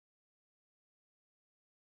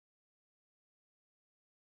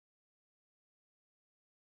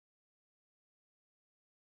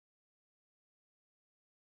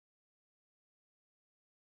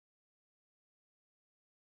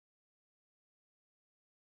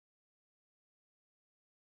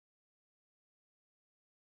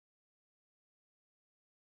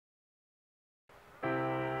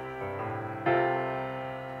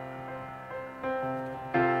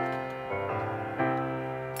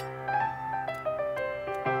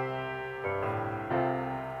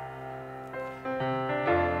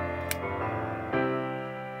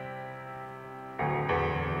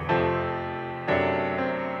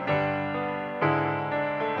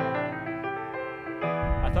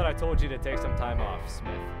I thought I told you to take some time off,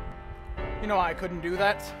 Smith. You know I couldn't do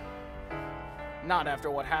that. Not after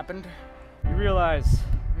what happened. You realize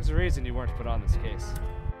there's a reason you weren't put on this case.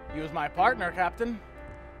 You was my partner, Captain.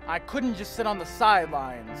 I couldn't just sit on the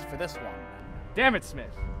sidelines for this one. Damn it,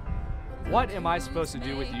 Smith. What am I supposed to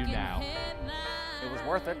do with you now? It was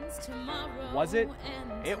worth it. Was it?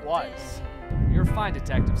 It was. You're a fine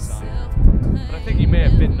detective, son. But I think you may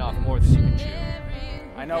have bitten off more than you can chew.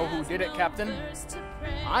 I know who did it, Captain.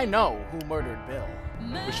 I know who murdered Bill.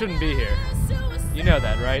 We shouldn't be here. You know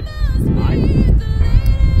that, right? I...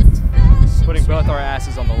 Putting both our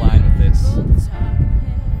asses on the line with this.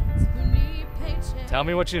 Tell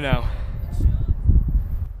me what you know.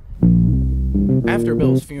 After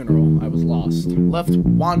Bill's funeral, I was lost, left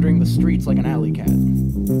wandering the streets like an alley cat.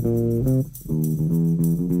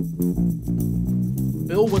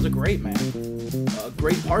 Bill was a great man, a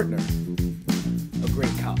great partner, a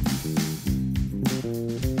great cop.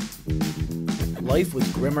 Life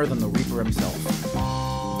was grimmer than the Reaper himself.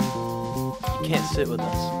 You can't sit with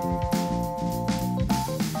us.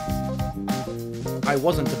 I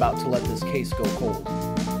wasn't about to let this case go cold.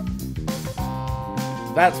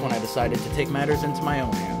 That's when I decided to take matters into my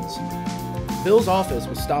own hands. Bill's office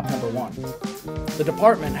was stop number 1. The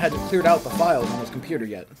department hadn't cleared out the files on his computer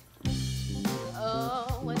yet.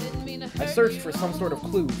 I searched for some sort of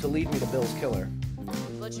clue to lead me to Bill's killer.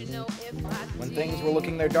 When things were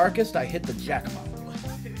looking their darkest, I hit the jackpot.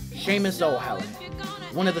 Seamus O'Halloran,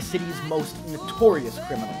 one of the city's most notorious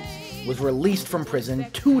criminals, was released from prison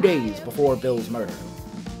 2 days before Bill's murder.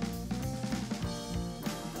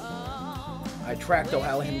 I tracked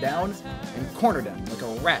O'Halloran down and cornered him like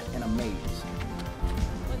a rat in a maze.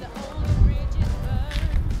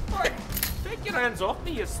 Oi, take your hands off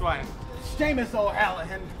me, you swine. Seamus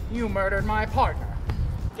O'Halloran, you murdered my partner.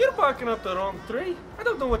 You're barking up the wrong tree. I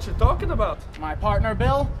don't know what you're talking about. My partner,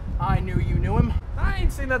 Bill? I knew you knew him. I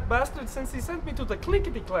ain't seen that bastard since he sent me to the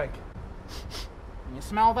clickety-clack. You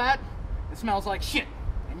smell that? It smells like shit,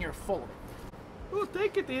 and you're full of it. Oh,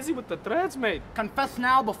 take it easy with the threads, mate. Confess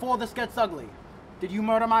now before this gets ugly. Did you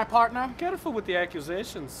murder my partner? Careful with the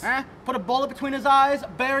accusations. Huh? Put a bullet between his eyes,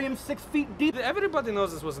 bury him 6 feet deep? Everybody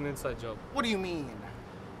knows this was an inside job. What do you mean?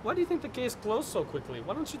 Why do you think the case closed so quickly?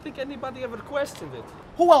 Why don't you think anybody ever questioned it?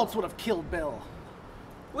 Who else would have killed Bill?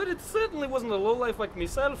 Well, it certainly wasn't a lowlife like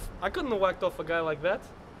myself. I couldn't have whacked off a guy like that.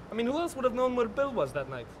 I mean, who else would have known where Bill was that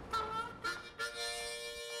night?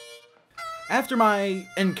 After my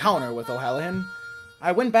encounter with O'Halloran,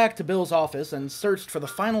 I went back to Bill's office and searched for the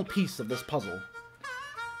final piece of this puzzle.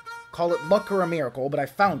 Call it luck or a miracle, but I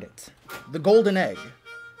found it. The golden egg.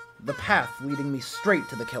 The path leading me straight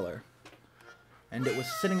to the killer. And it was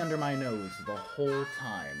sitting under my nose the whole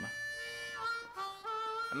time.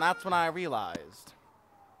 And that's when I realized.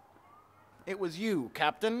 It was you,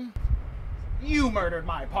 Captain. You murdered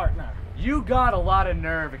my partner. You got a lot of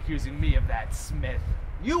nerve accusing me of that, Smith.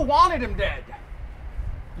 You wanted him dead.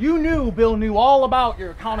 You knew Bill knew all about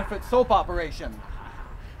your counterfeit soap operation.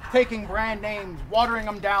 Taking brand names, watering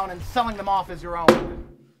them down, and selling them off as your own.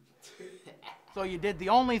 So you did the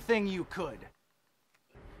only thing you could.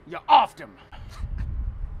 You offed him.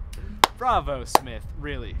 Bravo, Smith.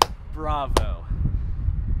 Really. Bravo.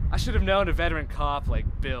 I should have known a veteran cop like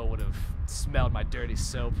Bill would have smelled my dirty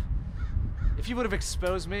soap. If you would have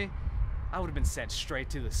exposed me, I would have been sent straight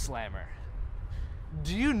to the slammer.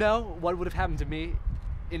 Do you know what would have happened to me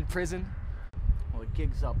in prison? Well, the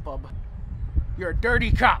gig's up, bub. You're a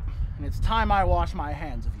dirty cop, and it's time I wash my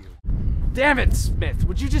hands of you. Damn it, Smith.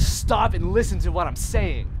 Would you just stop and listen to what I'm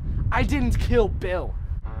saying? I didn't kill Bill.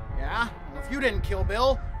 Yeah? Well, if you didn't kill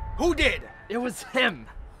Bill, who did? It was him.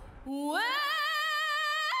 Well